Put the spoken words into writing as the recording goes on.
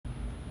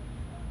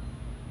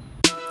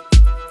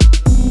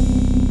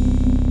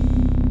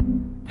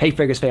Hey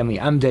Fragrance family,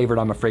 I'm David,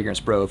 I'm a fragrance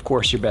bro. Of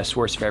course, your best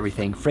source for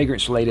everything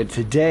fragrance related.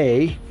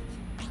 Today,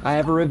 I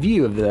have a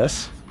review of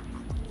this,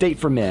 Date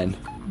for Men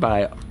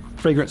by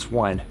Fragrance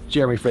One,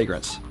 Jeremy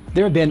Fragrance.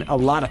 There have been a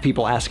lot of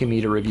people asking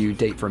me to review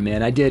Date for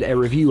Men. I did a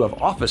review of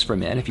Office for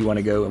Men, if you want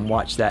to go and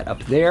watch that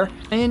up there.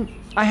 And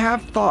I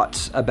have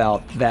thoughts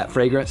about that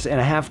fragrance, and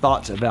I have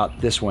thoughts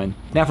about this one.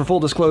 Now, for full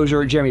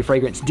disclosure, Jeremy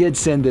Fragrance did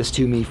send this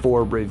to me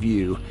for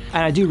review,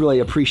 and I do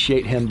really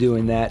appreciate him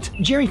doing that.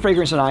 Jeremy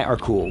Fragrance and I are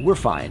cool, we're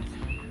fine.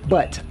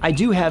 But I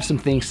do have some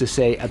things to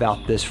say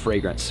about this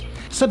fragrance.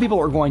 Some people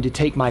are going to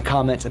take my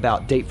comments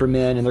about Date for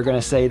Men and they're going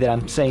to say that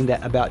I'm saying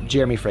that about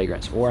Jeremy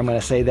Fragrance, or I'm going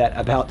to say that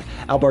about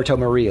Alberto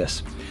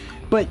Marias.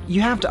 But you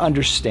have to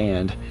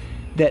understand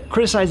that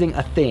criticizing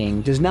a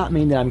thing does not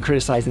mean that I'm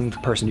criticizing the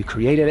person who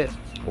created it,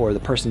 or the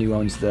person who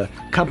owns the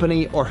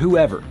company, or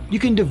whoever. You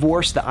can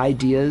divorce the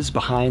ideas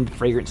behind the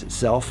fragrance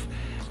itself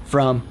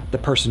from the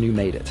person who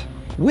made it.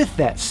 With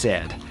that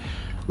said,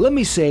 let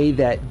me say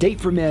that Date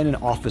for Men and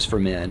Office for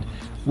Men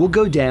will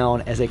go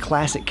down as a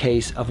classic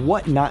case of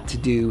what not to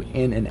do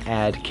in an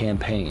ad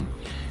campaign.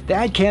 The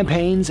ad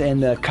campaigns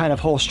and the kind of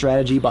whole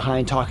strategy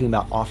behind talking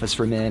about Office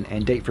for Men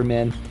and Date for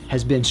Men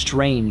has been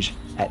strange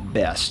at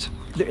best.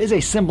 There is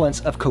a semblance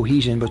of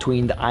cohesion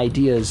between the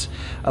ideas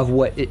of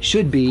what it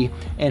should be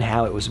and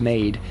how it was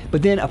made.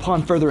 But then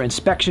upon further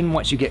inspection,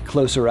 once you get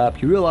closer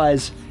up, you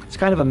realize it's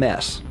kind of a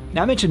mess.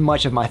 Now, I mentioned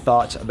much of my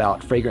thoughts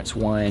about Fragrance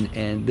One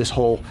and this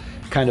whole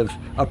kind of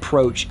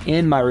approach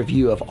in my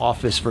review of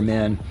Office for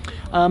Men,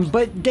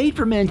 but Date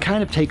for Men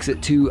kind of takes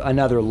it to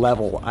another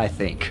level, I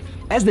think.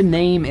 As the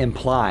name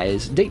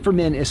implies, Date for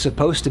Men is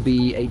supposed to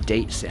be a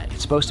date scent.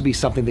 It's supposed to be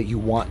something that you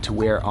want to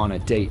wear on a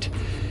date.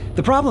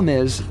 The problem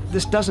is,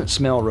 this doesn't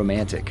smell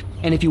romantic.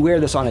 And if you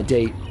wear this on a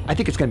date, I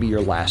think it's gonna be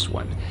your last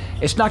one.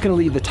 It's not gonna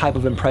leave the type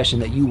of impression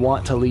that you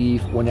want to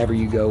leave whenever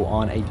you go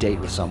on a date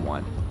with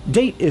someone.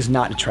 Date is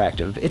not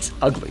attractive, it's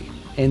ugly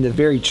in the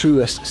very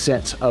truest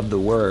sense of the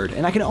word.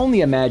 And I can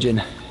only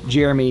imagine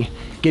Jeremy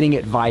getting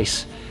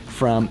advice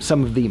from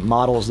some of the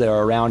models that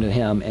are around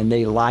him and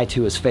they lie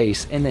to his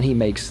face and then he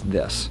makes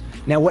this.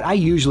 Now, what I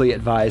usually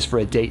advise for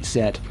a date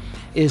scent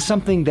is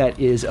something that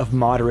is of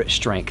moderate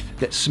strength,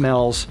 that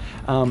smells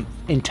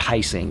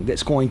enticing,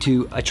 that's going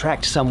to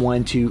attract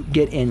someone to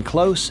get in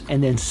close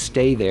and then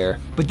stay there.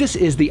 But this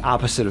is the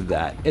opposite of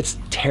that. It's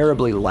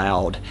terribly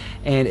loud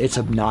and it's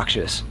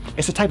obnoxious.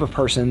 It's the type of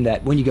person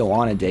that when you go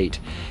on a date,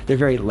 they're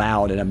very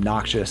loud and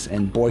obnoxious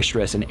and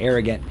boisterous and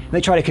arrogant. And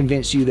they try to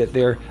convince you that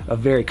they're a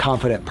very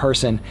confident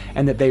person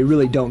and that they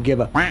really don't give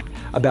a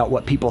about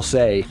what people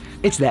say.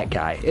 It's that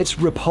guy. It's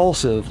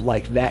repulsive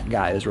like that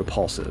guy is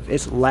repulsive.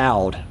 It's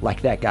loud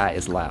like that guy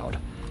is loud.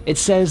 It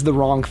says the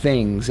wrong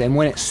things, and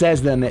when it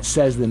says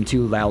them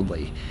too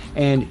loudly,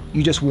 and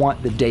you just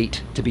want the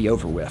date to be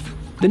over with.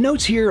 The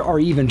notes here are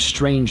even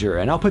stranger,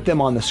 and I'll put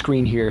them on the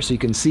screen here so you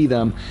can see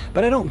them,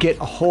 but I don't get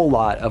a whole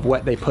lot of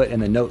what they put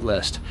in the note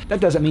list. That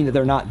doesn't mean that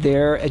they're not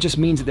there, it just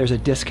means that there's a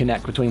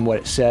disconnect between what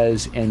it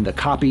says in the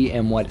copy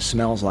and what it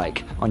smells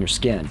like on your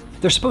skin.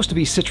 There's supposed to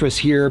be citrus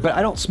here, but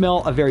I don't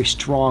smell a very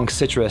strong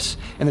citrus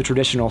in the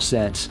traditional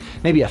sense,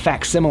 maybe a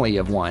facsimile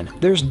of one.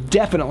 There's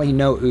definitely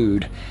no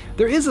oud.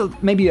 There is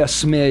maybe a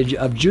smidge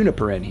of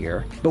juniper in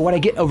here, but what I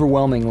get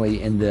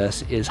overwhelmingly in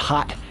this is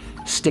hot,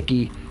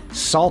 sticky,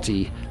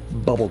 salty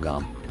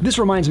bubblegum. This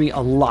reminds me a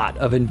lot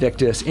of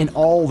Invictus in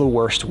all the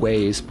worst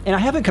ways, and I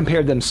haven't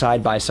compared them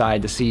side by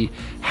side to see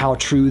how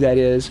true that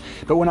is,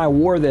 but when I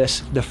wore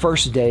this, the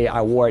first day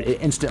I wore it,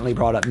 it instantly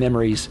brought up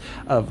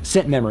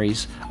scent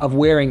memories of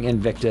wearing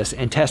Invictus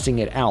and testing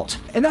it out.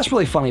 And that's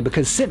really funny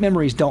because scent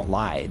memories don't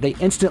lie. They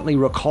instantly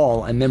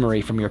recall a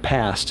memory from your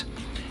past.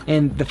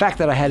 And the fact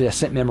that I had a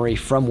scent memory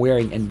from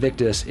wearing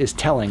Invictus is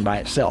telling by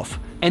itself.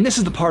 And this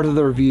is the part of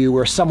the review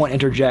where someone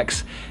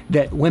interjects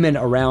that women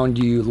around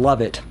you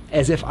love it,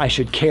 as if I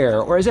should care,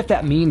 or as if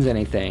that means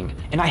anything.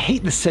 And I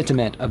hate the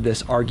sentiment of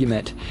this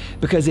argument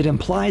because it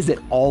implies that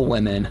all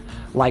women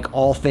like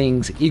all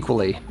things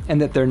equally, and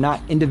that they're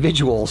not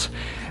individuals.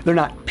 They're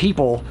not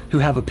people who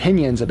have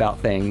opinions about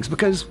things,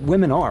 because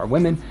women are.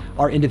 Women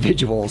are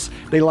individuals.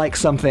 They like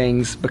some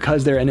things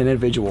because they're an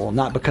individual,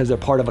 not because they're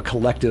part of a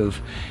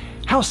collective.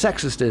 How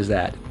sexist is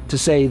that, to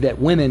say that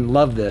women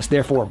love this,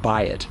 therefore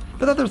buy it?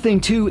 But the other thing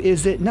too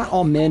is that not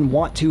all men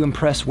want to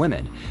impress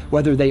women,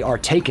 whether they are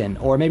taken,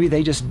 or maybe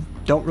they just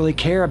don't really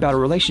care about a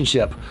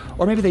relationship,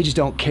 or maybe they just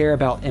don't care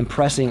about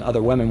impressing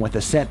other women with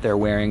the scent they're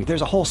wearing.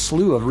 There's a whole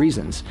slew of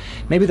reasons.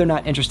 Maybe they're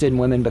not interested in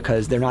women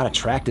because they're not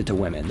attracted to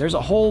women. There's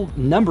a whole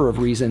number of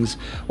reasons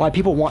why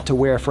people want to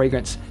wear a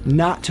fragrance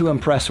not to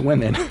impress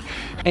women.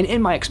 And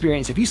in my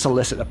experience, if you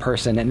solicit a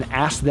person and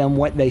ask them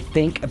what they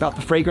think about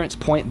the fragrance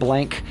point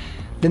blank,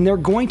 then they're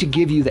going to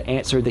give you the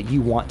answer that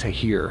you want to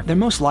hear. They're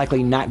most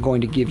likely not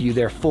going to give you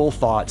their full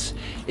thoughts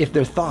if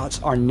their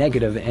thoughts are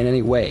negative in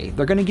any way.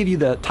 They're going to give you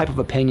the type of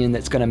opinion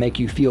that's going to make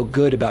you feel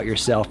good about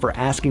yourself for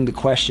asking the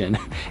question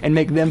and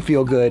make them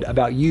feel good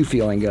about you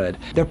feeling good.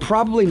 They're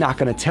probably not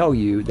going to tell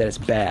you that it's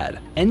bad.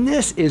 And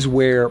this is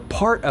where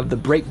part of the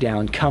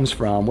breakdown comes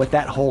from with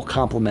that whole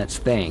compliments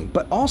thing,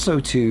 but also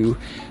too,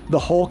 the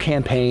whole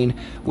campaign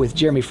with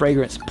Jeremy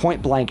Fragrance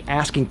point blank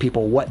asking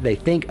people what they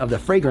think of the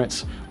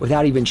fragrance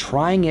without even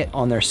trying it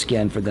on their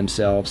skin for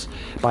themselves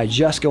by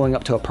just going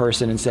up to a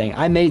person and saying,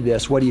 I made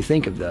this, what do you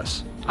think of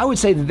this? I would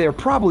say that there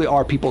probably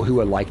are people who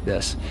would like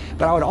this,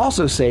 but I would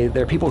also say that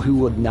there are people who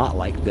would not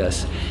like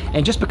this.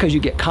 And just because you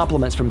get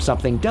compliments from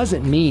something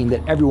doesn't mean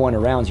that everyone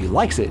around you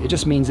likes it. It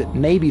just means that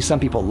maybe some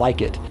people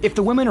like it. If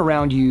the women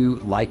around you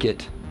like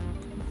it,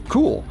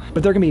 cool.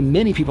 But there are going to be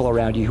many people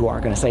around you who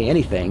aren't going to say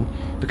anything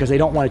because they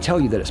don't want to tell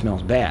you that it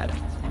smells bad.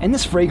 And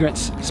this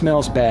fragrance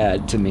smells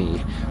bad to me.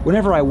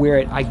 Whenever I wear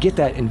it, I get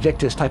that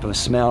Invictus type of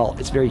smell.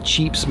 It's very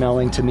cheap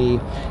smelling to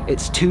me.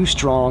 It's too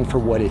strong for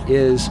what it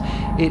is.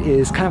 It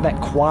is kind of that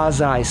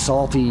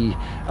quasi-salty,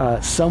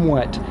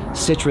 somewhat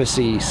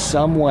citrusy,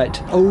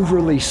 somewhat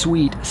overly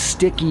sweet,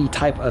 sticky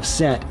type of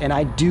scent, and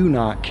I do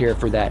not care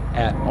for that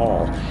at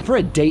all. For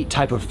a date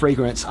type of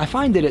fragrance, I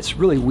find that it's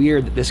really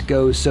weird that this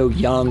goes so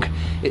young,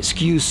 it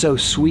skews so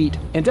sweet,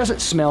 and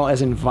doesn't smell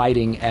as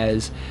inviting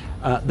as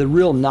the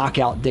real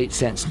knockout date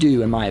scents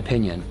do, in my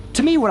opinion.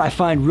 To me, what I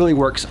find really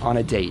works on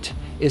a date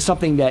is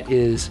something that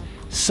is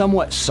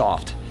somewhat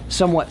soft,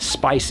 somewhat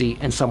spicy,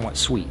 and somewhat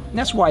sweet. And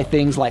that's why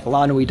things like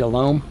La Nuit de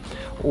l'Homme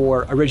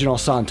or Original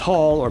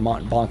Santal or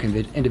Mont Blanc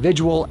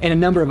Individual and a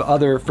number of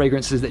other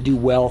fragrances that do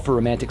well for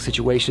romantic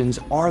situations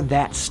are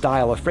that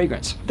style of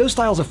fragrance. Those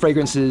styles of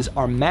fragrances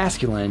are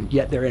masculine,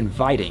 yet they're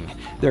inviting.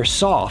 They're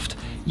soft,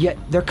 yet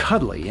they're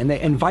cuddly, and they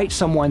invite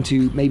someone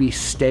to maybe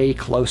stay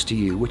close to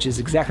you, which is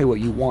exactly what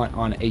you want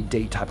on a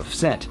date type of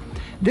scent.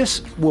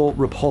 This will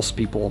repulse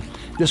people.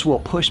 This will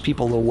push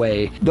people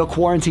away. They'll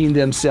quarantine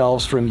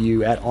themselves from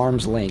you at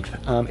arm's length.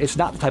 It's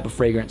not the type of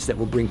fragrance that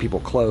will bring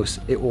people close.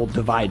 It will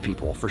divide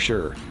people for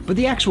sure. But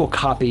the actual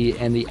copy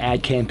and the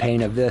ad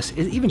campaign of this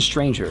is even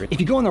stranger.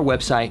 If you go on their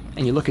website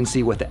and you look and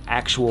see what the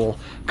actual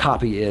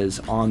copy is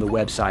on the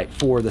website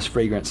for this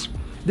fragrance,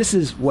 this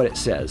is what it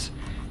says.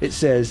 It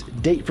says,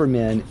 Date for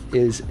Men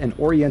is an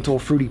oriental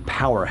fruity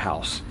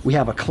powerhouse. We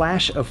have a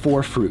clash of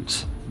 4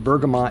 fruits: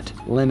 bergamot,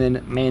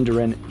 lemon,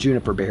 mandarin,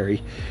 juniper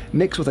berry,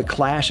 mixed with a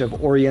clash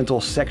of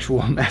oriental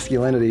sexual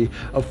masculinity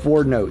of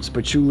 4 notes: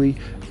 patchouli,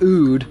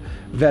 oud,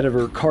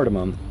 vetiver,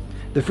 cardamom.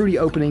 The fruity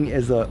opening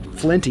is the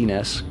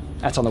flintiness,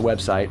 that's on the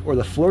website, or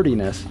the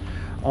flirtiness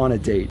on a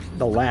date.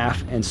 The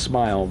laugh and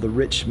smile, the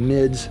rich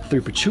mids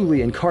through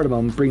patchouli and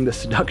cardamom bring the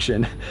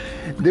seduction.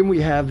 Then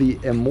we have the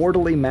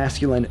immortally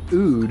masculine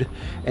oud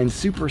and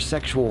super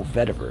sexual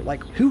vetiver.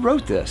 Like, who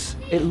wrote this?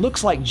 It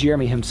looks like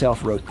Jeremy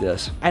himself wrote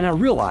this. And I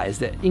realize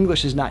that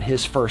English is not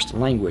his first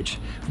language,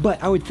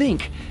 but I would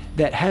think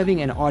that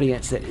having an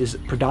audience that is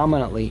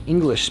predominantly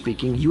English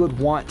speaking, you would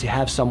want to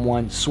have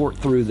someone sort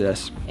through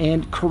this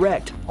and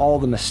correct all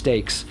the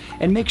mistakes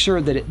and make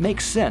sure that it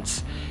makes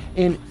sense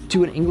and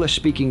to an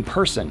English-speaking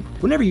person.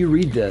 Whenever you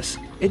read this,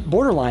 it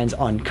borderlines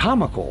on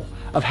comical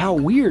of how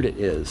weird it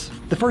is.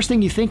 The first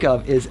thing you think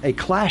of is a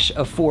clash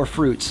of 4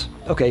 fruits.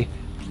 Okay,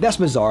 that's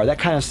bizarre. That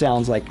kind of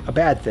sounds like a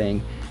bad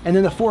thing. And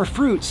then the 4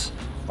 fruits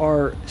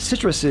are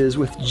citruses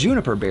with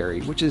juniper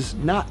berry, which is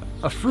not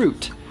a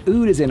fruit.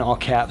 Oud is in all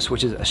caps,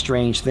 which is a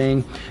strange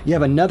thing. You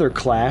have another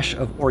clash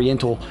of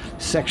oriental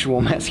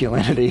sexual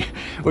masculinity,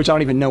 which I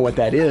don't even know what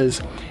that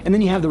is. And then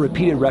you have the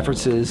repeated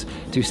references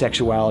to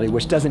sexuality,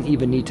 which doesn't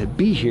even need to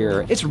be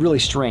here. It's really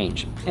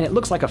strange. And it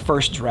looks like a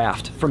first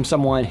draft from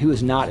someone who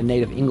is not a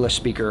native English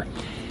speaker,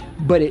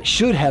 but it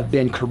should have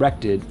been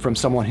corrected from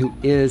someone who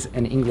is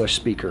an English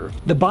speaker.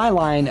 The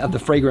byline of the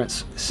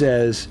fragrance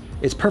says,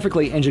 it's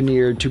perfectly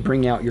engineered to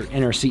bring out your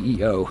inner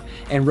CEO.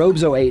 And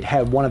Robes 08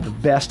 had one of the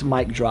best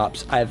mic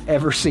drops I've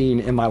ever seen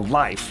in my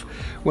life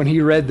when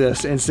he read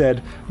this and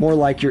said, more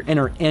like your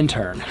inner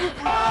intern.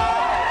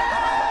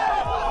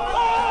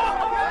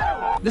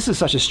 This is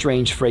such a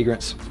strange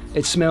fragrance.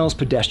 It smells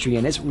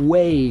pedestrian. It's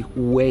way,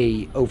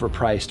 way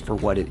overpriced for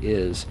what it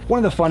is. One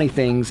of the funny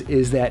things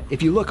is that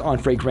if you look on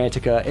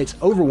Fragrantica, it's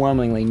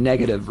overwhelmingly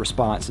negative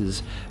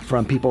responses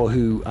from people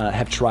who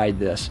have tried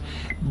this.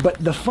 But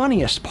the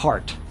funniest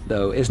part,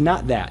 though, is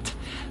not that.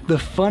 The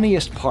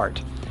funniest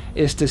part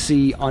is to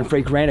see on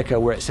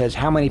Fragrantica where it says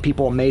how many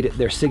people made it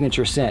their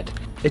signature scent.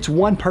 It's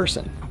 1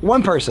 person.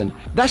 1 person.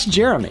 That's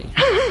Jeremy.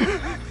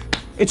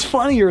 It's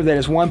funnier that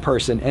it's 1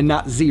 person and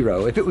not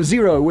 0. If it was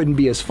 0, it wouldn't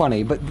be as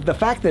funny, but the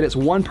fact that it's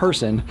 1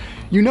 person,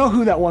 you know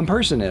who that 1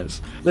 person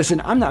is.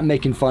 Listen, I'm not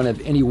making fun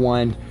of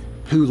anyone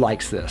who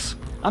likes this.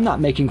 I'm not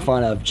making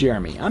fun of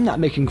Jeremy. I'm not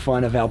making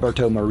fun of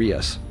Alberto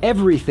Marias.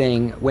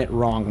 Everything went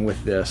wrong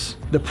with this.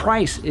 The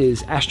price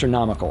is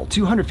astronomical.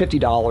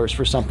 $250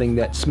 for something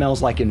that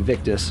smells like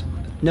Invictus.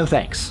 No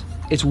thanks.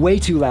 It's way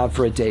too loud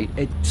for a date.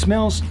 It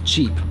smells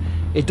cheap.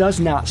 It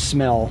does not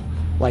smell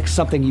like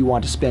something you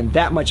want to spend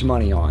that much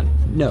money on.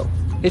 No.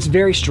 It's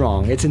very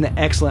strong. It's in the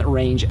excellent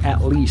range,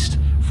 at least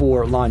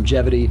for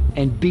longevity,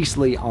 and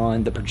beastly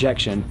on the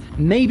projection.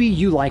 Maybe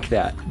you like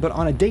that, but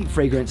on a date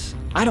fragrance,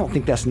 I don't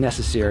think that's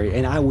necessary,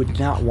 and I would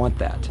not want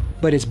that.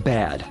 But it's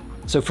bad.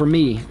 So for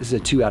me, this is a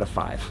 2 out of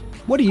 5.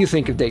 What do you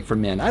think of Date for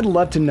Men? I'd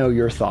love to know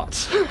your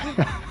thoughts.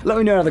 Let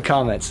me know in the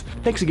comments.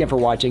 Thanks again for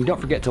watching. Don't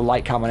forget to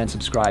like, comment, and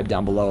subscribe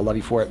down below. I love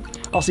you for it.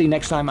 I'll see you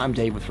next time. I'm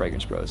Dave with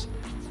Fragrance Bros.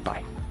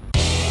 Bye.